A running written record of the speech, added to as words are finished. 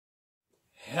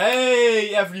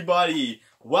Hey everybody!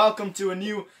 Welcome to a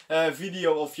new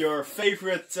video of your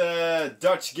favorite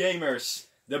Dutch gamers,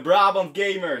 the Brabant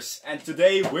gamers. And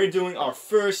today we're doing our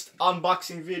first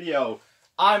unboxing video.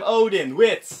 I'm Odin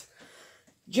with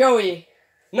Joey.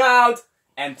 Nout.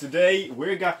 And today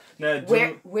we're gonna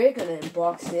We're gonna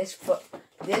unbox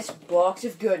this box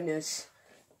of goodness.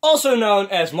 Also known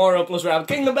as Mario+Rabbids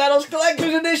Kingdom Battles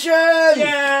Collector's Edition!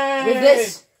 Yay! With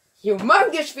this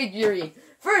humongous figurine.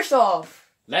 First off,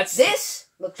 this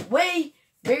looks way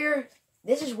bigger.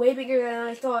 This is way bigger than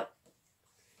I thought.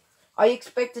 I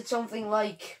expected something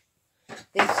like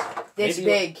this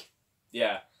big.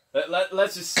 Yeah.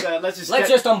 Let's just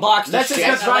unbox this. Let's just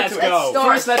get right to it. start.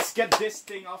 First, let's get this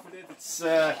thing off of it.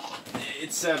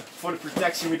 It's for the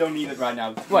protection. We don't need it right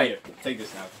now. Wait. Here, take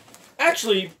this now.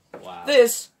 Actually, Wow.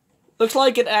 this looks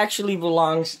like it actually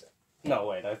belongs... No,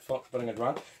 wait, I'm putting it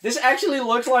wrong. This actually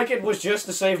looks like it was just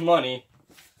to save money.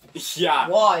 Yeah.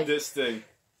 Why? This thing.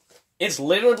 It's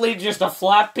literally just a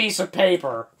flat piece of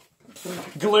paper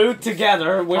glued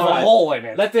together with Alright. a hole in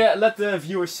it. Let the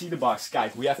viewers see the box,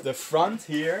 guys. We have the front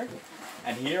here,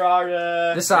 and here are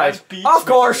The sides. Red Peach Of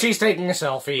course, with, she's taking a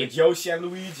selfie. with Yoshi and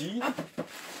Luigi,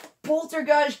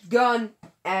 Poltergeist gun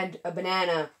and a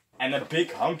banana. and a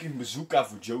big honking bazooka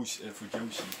for Yoshi.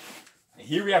 And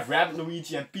here we have Rabbit,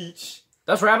 Luigi, and Peach.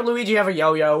 Does Rabbit Luigi have a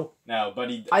yo-yo? No, but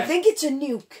I think it's a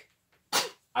nuke.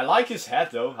 I like his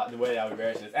hat though, the way how he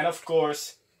wears it. And of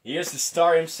course, here's the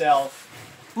star himself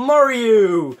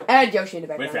Mario! And Yoshi in the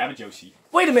with background. Rabbit Yoshi.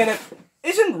 Wait a minute.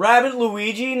 Isn't Rabbit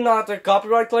Luigi not a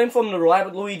copyright claim from the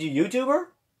Rabbit Luigi YouTuber?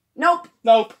 Nope.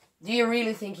 Nope. Do you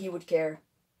really think he would care?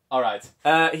 All right.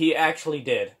 He actually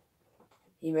did.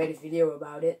 He made a video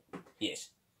about it. Yes.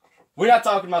 We're not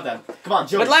talking about that. Come on,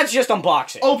 Joey. But let's just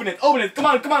unbox it. Open it. Open it. Come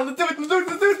on. Come on. Let's do it. Let's do it.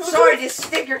 Let's do it. Let's do Sorry, it.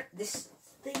 this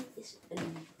thing is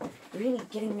really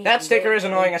getting me. That sticker is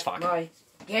annoying as fuck. My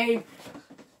game.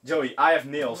 Joey, I have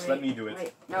nails. Let Wait, me do it.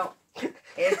 Wait, no.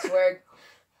 It's work.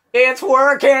 It's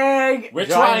working! We're Giant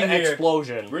trying here.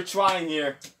 explosion. We're trying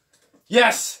here.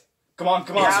 Yes! Come on,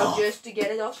 come on. Now, just to get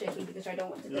it off safely because I don't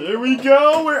want to. Here we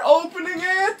go. We're opening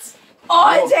it.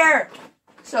 Oh, it's there!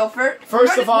 So, First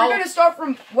we're of all- going to start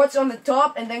from what's on the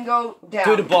top and then go down.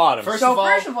 To the bottom. First So, of all,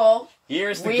 first of all,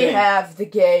 here's the we game. have the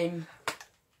game.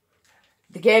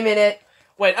 The game in it.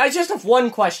 Wait, I just have one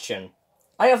question.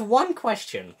 I have one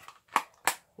question.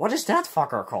 What is that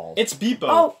fucker called? It's Beepo.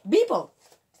 Oh, Beeple!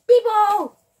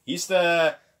 Beeple! He's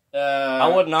the. I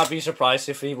would not be surprised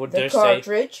if he would The just say...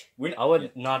 cartridge. I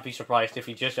would not be surprised if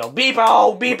he just yelled,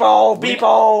 Beepo! Beepo!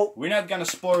 Beepo! We're not gonna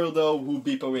spoil though who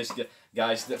Beepo is,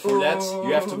 guys. For that,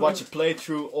 you have to watch a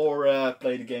playthrough or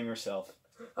play the game yourself.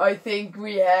 I think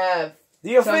we have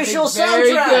The official something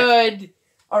very soundtrack! good.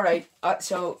 Alright,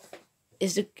 so,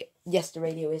 is the... Yes, the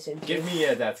radio is in. Give me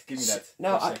that. Give me that.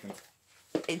 No, for a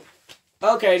second.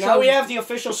 Okay, now So- we have the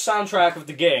official soundtrack of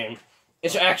the game.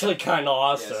 It's actually kind of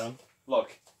awesome.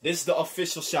 Look, this is the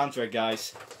official soundtrack,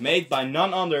 guys. Made by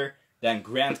none other than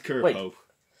Grant Kirkhope.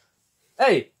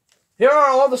 Hey, here are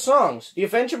all the songs. The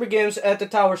adventure begins at the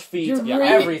tower's feet. You Yeah, really-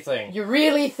 everything. You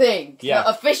really think Yeah. the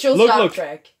official Look, look.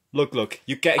 soundtrack? Look.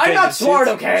 You can't. I'm not smart,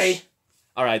 okay?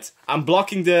 Alright, I'm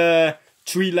blocking the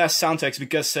 3 last soundtracks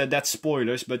because that's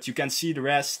spoilers, but you can see the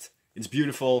rest. It's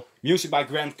beautiful. Music by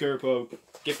Grant Kirkhope.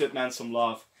 Give that man some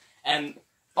love. And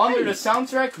under the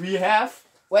soundtrack we have...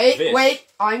 Wait, this. wait.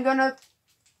 I'm gonna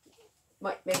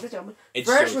make this open. It's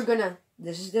First, so- we're gonna.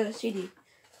 This is the CD,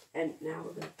 and now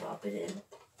we're gonna pop it in.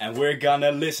 And we're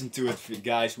gonna listen to it,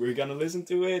 guys. We're gonna listen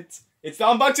to it. It's the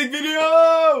unboxing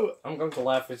video! I'm going to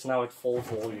laugh, it's now at full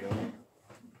volume.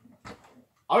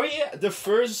 Are we the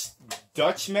first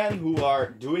Dutchmen who are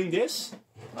doing this?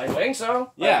 I think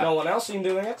so. Yeah. Like, no one else seen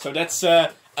doing it. So that's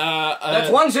That's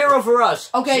 1-0 for us.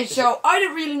 Okay, so I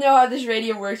don't really know how this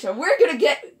radio works, so we're gonna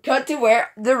get cut to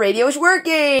where the radio is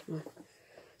working.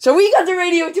 So we got the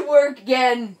radio to work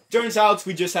again. Turns out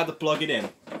we just had to plug it in.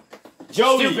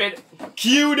 Joey, Stupid.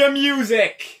 cue the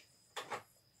music.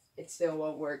 It still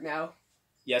won't work now.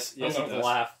 Yes, I'm it going to does.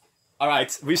 laugh. All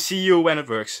right, we see you when it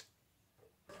works.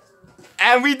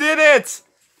 And we did it!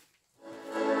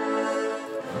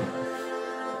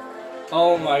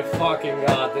 Oh my fucking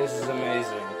god, this is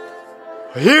amazing.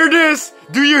 Hear this?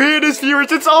 Do you hear this,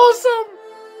 viewers? It's awesome!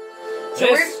 So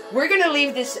This- we're gonna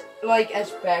leave this like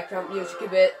as background music a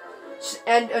bit,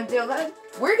 and until then,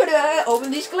 we're gonna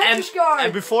open these collector's cards.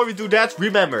 And before we do that,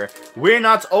 remember, we're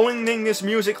not owning this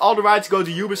music. All the rights go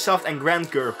to Ubisoft and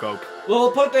Grant Kirkhope.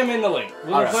 We'll put them in the link.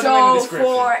 We'll Alright. put them in the So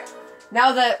description.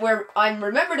 now that I'm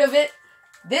remembered of it,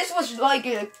 this was like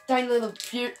a tiny little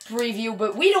preview,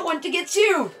 but we don't want to get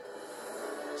sued.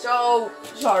 So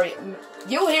sorry,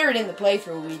 You'll hear it in the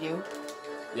playthrough we do.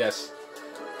 Yes.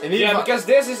 Yeah, because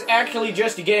this is actually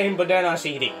just a game, but then on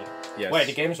CD. Yes. Wait,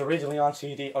 the game's originally on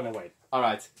CD? Oh no, wait.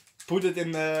 Alright. Put it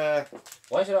in the...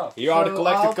 Why is it off? Here are the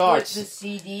collector cards. Put the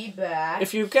CD back.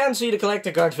 If you can see the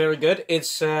collector cards very good,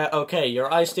 it's okay.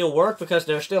 Your eyes still work because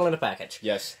they're still in the package.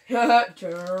 Yes.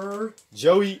 Sure.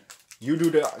 Joey, you do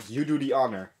the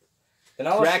honor. Then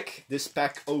I'll Crack this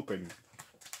pack open.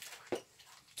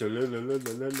 And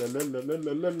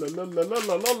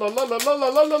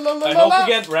don't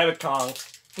forget Rabbit Kong.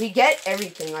 We get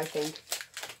everything, I think.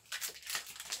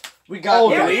 We got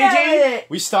Luigi.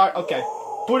 We start. Okay.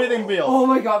 Put it in wheel. Oh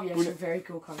my god, yes, a very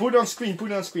cool card. Put it on screen.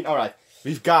 Put it on screen. All right.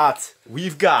 We've got.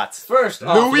 First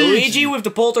off, Luigi with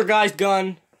the poltergeist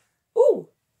gun. Ooh,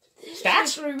 this is Stats?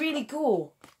 actually really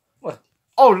cool. What?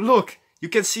 Oh look, you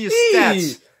can see his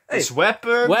stats. His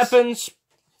weapons. Weapons.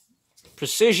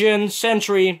 Precision,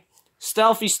 sentry,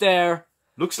 stealthy stare,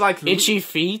 Looks like itchy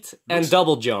feet, and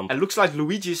double jump. And looks like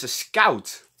Luigi is a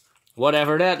scout.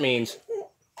 Whatever that means.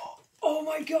 Oh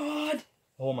my god.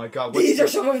 Oh my god. These are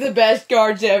some of the best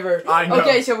cards ever. I know.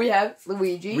 Okay, so we have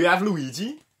Luigi. We have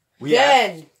Luigi.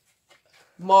 Then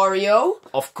Mario.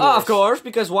 Of course. Of course,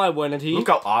 because why wouldn't he? Look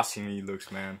how awesome he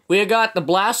looks, man. We got the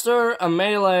blaster, a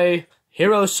melee,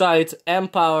 hero sight,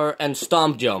 empower, and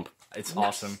stomp jump. It's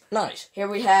awesome. Nice. Here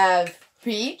we have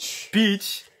Peach.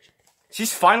 Peach.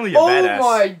 She's finally a Oh badass.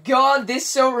 my god, this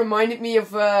so reminded me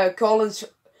of Colin's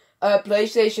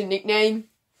PlayStation nickname.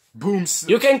 Booms.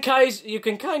 You can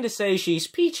kind of say she's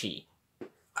peachy.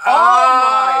 Oh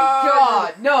my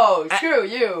god, no, screw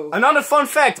you. Another fun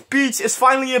fact, Peach is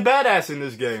finally a badass in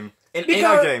this game. In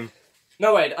our game.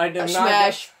 No wait, I did not.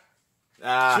 Smash.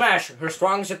 Smash. Her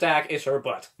strongest attack is her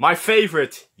butt. My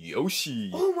favorite, Yoshi.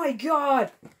 Oh my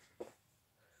god.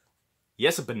 He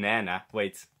has a banana.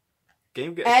 Wait. Can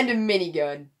you get... And a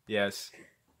minigun. Yes.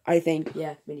 I think,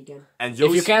 yeah, minigun. And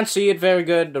Yoshi... If you can't see it very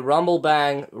good, the Rumble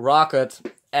Bang, Rocket,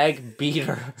 Egg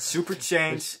Beater, Super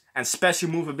Change, and special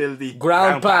move ability,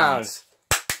 Ground Pound.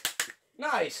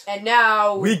 Nice. And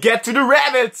now... We get to the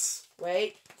rabbits!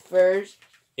 Wait, first...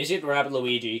 Is it Rabbit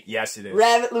Luigi? Yes, it is.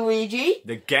 Rabbit Luigi.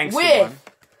 The gangster with one.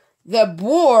 The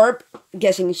warp,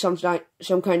 guessing some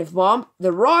kind of bomb.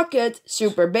 The rocket,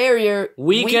 super barrier,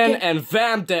 Weaken and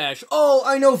Vamp Dash. Oh,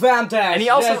 I know Vamp Dash. And he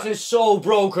also- That is so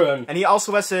broken. And he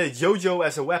also has a Jojo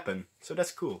as a weapon. So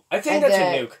that's cool. I think And that's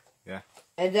then- a nuke.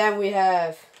 And then we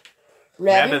have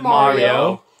Rabbit Rabbit Mario.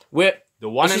 Mario. With The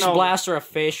one is and this only... blaster a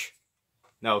fish?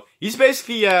 No. He's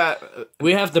basically,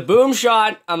 We have the Boom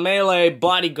Shot, a melee,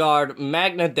 bodyguard,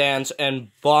 magnet dance, and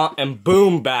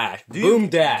boom bash. Boom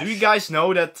dash. Do you guys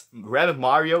know that Rabbit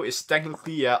Mario is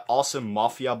technically an awesome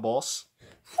mafia boss?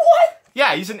 What?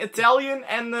 Yeah, he's an Italian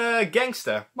and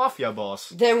gangster mafia boss.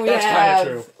 Then we That's kinda have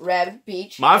true. Rabbit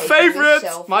Peach. My taking a favorite!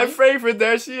 selfie. My favorite,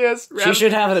 there she is. She Rabbit-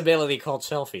 should have an ability called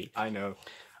Selfie. I know.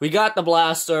 We got the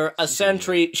blaster, a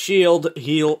sentry, shield,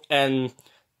 heal, and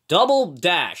double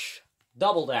dash.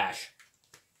 Double dash.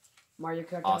 Mario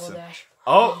Kart Awesome. Double Dash.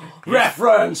 Oh,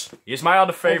 Reference! here's my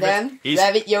other favorite. And then He's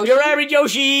Rabbit Yoshi. You're Rabbit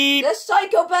Yoshi! The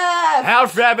psychopath.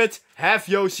 half rabbit, half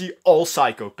Yoshi, all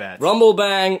psychopath. Rumble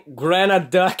Bang,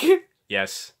 Granite Duck,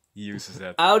 Yes, he uses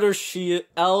that. Outer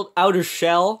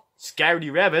Shell, Scary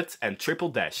Rabbit and Triple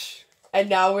Dash. And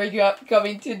now we're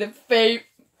coming to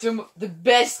the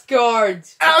best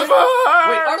cards. Ever!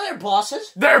 Wait, are there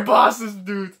bosses? They're bosses,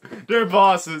 dude. They're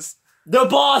bosses. The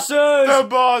bosses! The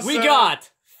bosses. We got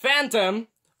Phantom,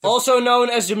 also known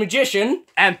as the Magician,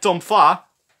 And Tom Fa.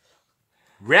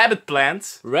 Rabbit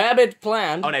Plant. Rabbit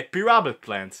Plant, Oh no, Pyramid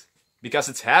Plant. Because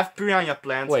it's half piranha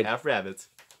plant, Wait. half rabbit.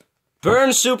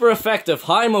 Burn super effective,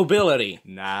 high mobility.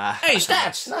 Nah. Hey,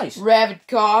 stats! Nice. Rabbit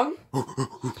Kong.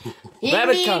 He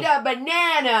Rabbit need Kong. a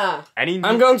banana. And he,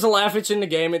 I'm going to laugh, it's in the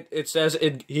game, it says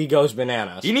he goes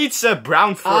bananas. he needs a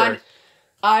brown fur.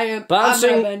 I'm a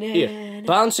Bouncing, banana.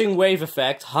 bouncing wave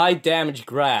effect, high damage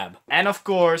grab. And of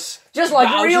course... Just like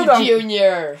a Bowser real dumb.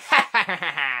 Jr.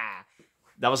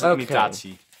 that was an Okay.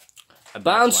 imitatie. A bad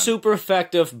Bounce one. super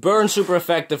effective, burn super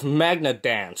effective, magnet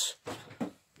dance.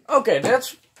 Okay,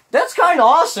 that's kind of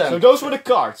awesome. So those were the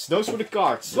cards. Those were the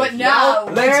cards. But now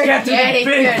let's we're get to the getting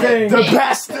big to thing. The big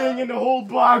best thing in the whole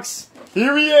box.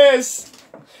 Here he is.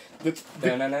 The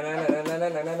thing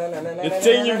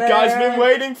you guys been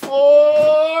waiting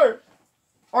for.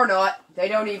 Or not. They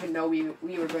don't even know we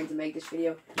were going to make this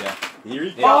video. Yeah. Here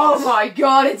he Oh goes. my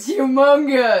god, it's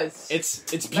humongous! It's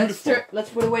beautiful. Let's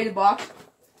put away the box.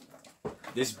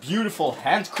 This beautiful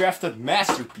handcrafted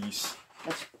masterpiece.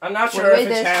 I'm not What sure away if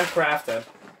it's this. handcrafted.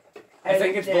 I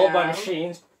think it's built by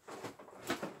machines.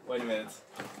 Wait a minute.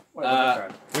 Wait, okay.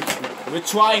 We're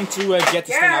trying to get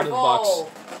this thing out of the box. Careful!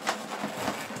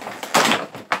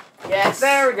 Yes.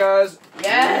 There it goes.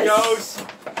 Yes. Here it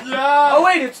goes. Yeah. Oh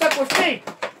wait, it's stuck with tape.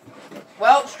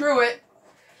 Well, screw it.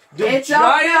 It's giant-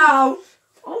 out now.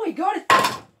 Oh my god.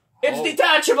 It's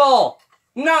detachable.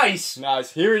 Nice.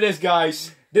 Nice. Here it is,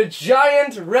 guys. The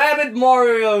giant rabbit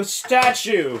Mario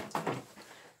statue.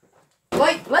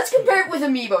 Like, let's compare it with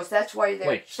Amiibos. That's why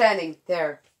they're standing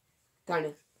there. Kind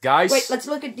of. Guys. Wait, let's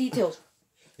look at details.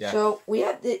 Yeah. So, we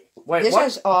have the... Wait, this what?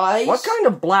 has eyes. What kind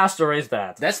of blaster is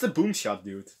that? That's the boom shot,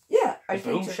 dude. Yeah, I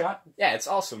Boom think so. shot? Yeah, it's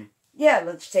awesome. Yeah,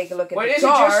 let's take a look at Wait, the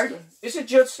card. is it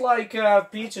just like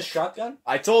Pete's shotgun?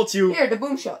 I told you. Here, the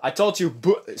boom shot. I told you.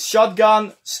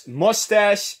 Shotgun,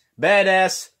 mustache,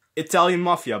 badass, Italian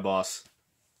mafia boss.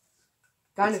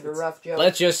 Kind of a rough joke.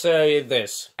 Let's just say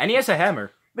this. And he has a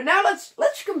hammer. But now let's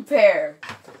compare.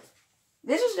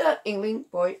 This is the Inkling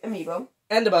Boy Amiibo.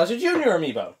 And the Bowser Jr.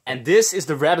 amiibo. And this is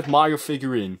the Rabbit Mario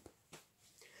figurine.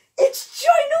 It's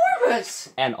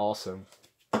ginormous! And awesome.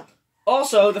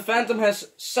 Also, the Phantom has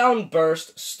Sound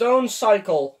Burst, Stone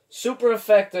Cycle, super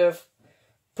effective,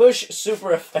 push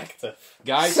super effective.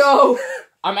 Guys, So,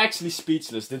 I'm actually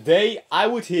speechless. The day I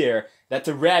would hear that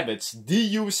the rabbits,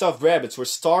 the Ubisoft rabbits, were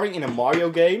starring in a Mario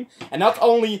game, and not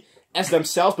only as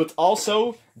themselves, but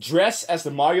also dressed as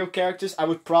the Mario characters, I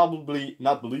would probably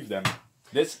not believe them.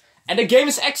 And the game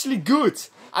is actually good.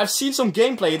 I've seen some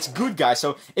gameplay, it's good, guys.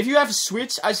 So if you have a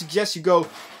Switch, I suggest you go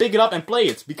pick it up and play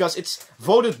it, because it's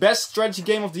voted best strategy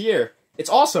game of the year. It's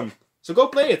awesome. So go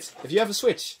play it if you have a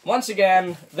Switch. Once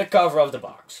again, the cover of the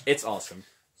box. It's awesome.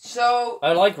 so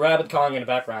I like Rabbit Kong in the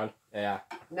background. Yeah.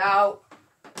 now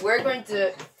we're going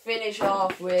to finish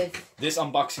off with This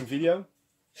unboxing video.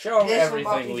 Showing this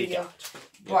everything unboxing we video got.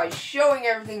 by showing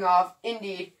everything off.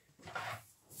 Indeed,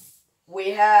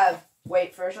 we have.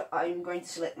 Wait, first I'm going to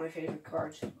select my favorite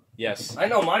cards. Yes. I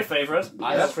know my favorite.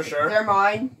 That's for sure. They're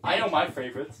mine. I know my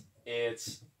favorite.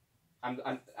 It's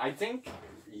I think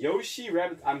Yoshi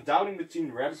Rabbit. I'm doubting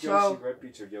between Rabbit Yoshi, Rabbit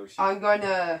Peach, or Yoshi. I'm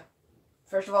gonna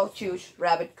first of all choose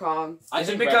Rabbit Kong. Is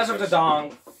it because of the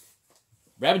dong?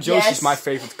 Rabbit Yoshi Yes. is my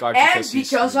favorite card And he's-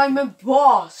 because I'm a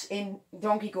boss in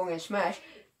Donkey Kong and Smash.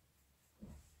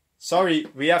 Sorry,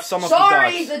 we have some of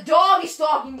Sorry, the dogs. the dog is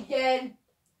talking again.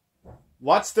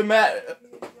 What's the matter?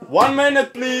 1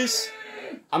 minute, please.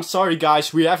 I'm sorry,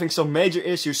 guys. We're having some major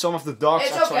issues. Some of the dogs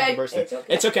It's are trying okay, to burst it's in.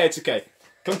 okay. It's okay. It's okay.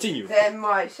 Continue. Then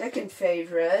my second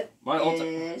favorite My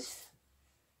is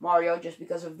Mario, just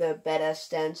because of the badass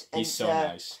stance and He's so the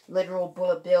nice. literal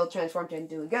bullet bill transformed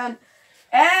into a gun.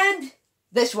 And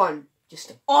this one,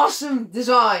 just awesome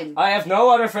design. I have no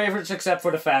other favorites except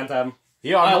for the Phantom.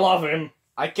 Here I are love him.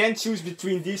 I can't choose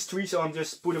between these three, so I'm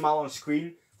just put them all on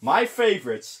screen. My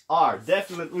favorites are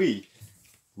definitely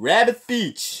Rabbit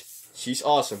Peach. She's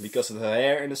awesome because of her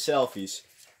hair and the selfies.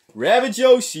 Rabbit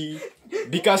Yoshi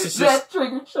because it's just That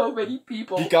triggered so many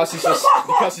people. because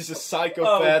he's a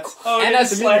psychopath and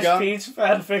has a slash minigun. Pete's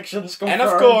fanfictions confirmed. And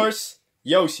of course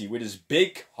Yoshi with his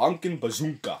big honkin'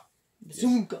 bazooka.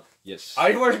 Zunga. Yes.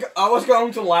 I was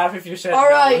going to laugh if you said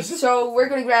Alright, those. so we're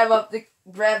gonna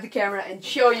grab the camera and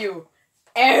show you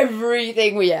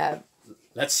everything we have.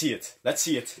 Let's see it. Let's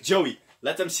see it. Joey,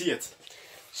 let them see it.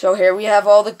 So here we have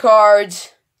all the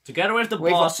cards. Together with the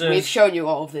We've bosses. shown you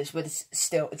all of this, but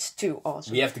it's too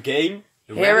awesome. We have the game.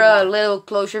 The Here a little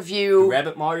closer view.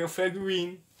 Rabbit Mario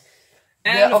figurine.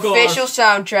 and The of course- official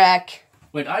soundtrack.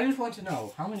 Wait, I just want to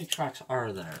know, how many tracks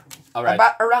are there? Alright.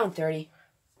 About around 30.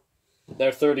 There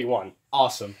are 31.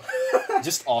 Awesome.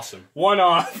 Just awesome. One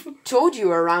off. Told you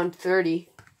around 30.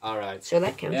 Alright. So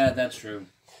that counts. Yeah, that's true.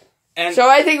 And So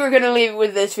I think we're gonna leave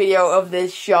with this video of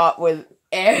this shot with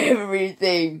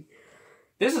everything.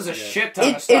 This is a shit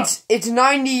ton of stuff. It's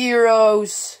 90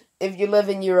 euros if you live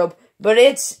in Europe, but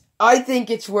I think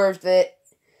it's worth it.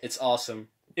 it's awesome.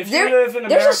 If There- you live in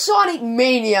There's America, a Sonic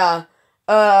Mania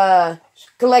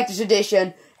collector's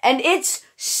edition, and it's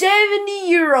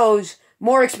 70 euros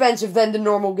more expensive than the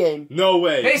normal game. No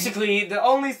way. basically, the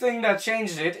only thing that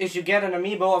changes it is you get an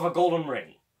amiibo of a golden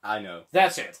ring. I know.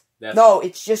 That's it. That's No,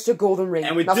 it's just a golden ring.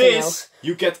 And with nothing this, else.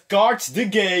 you get cards, the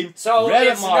game, So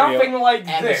Rabbit it's Mario, nothing like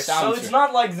and the this. So soundtrack. it's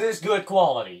not like this good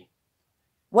quality.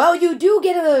 Well, you do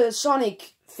get a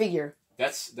Sonic figure.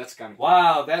 That's kind of.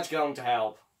 Wow, that's going to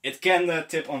help. It can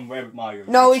tip on Rabbit Mario.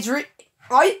 No, it's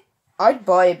I'd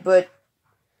buy it, but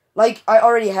like I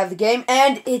already have the game,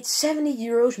 and it's 70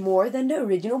 euros more than the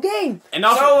original game.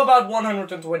 Enough. So about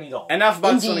 $120. Enough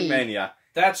about Indeed. Sonic Mania.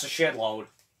 That's a shitload.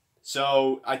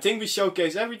 So I think we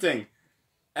showcased everything.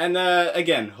 And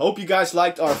again, hope you guys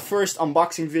liked our first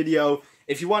unboxing video.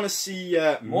 If you want to see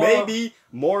maybe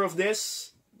more of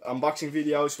this unboxing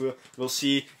videos, we'll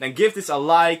see. Then give this a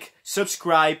like,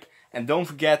 subscribe, and don't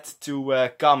forget to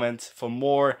comment for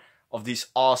more of these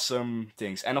awesome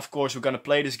things. And of course, we're gonna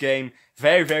play this game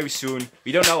very, very soon.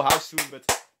 We don't know how soon, but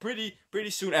pretty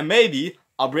soon. And maybe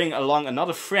I'll bring along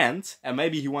another friend, and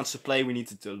maybe he wants to play. We need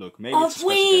to look. Maybe A it's a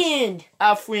special guest.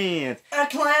 A friend. A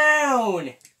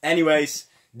clown! Anyways,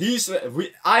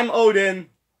 I'm Odin.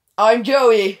 I'm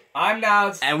Joey. I'm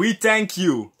Nout. And we thank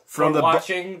you for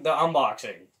watching the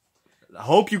unboxing.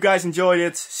 Hope you guys enjoyed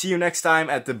it. See you next time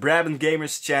at the Brabant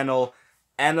Gamers channel.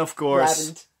 And of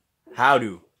course, how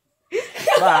do?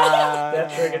 Bye.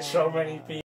 That triggered so many people.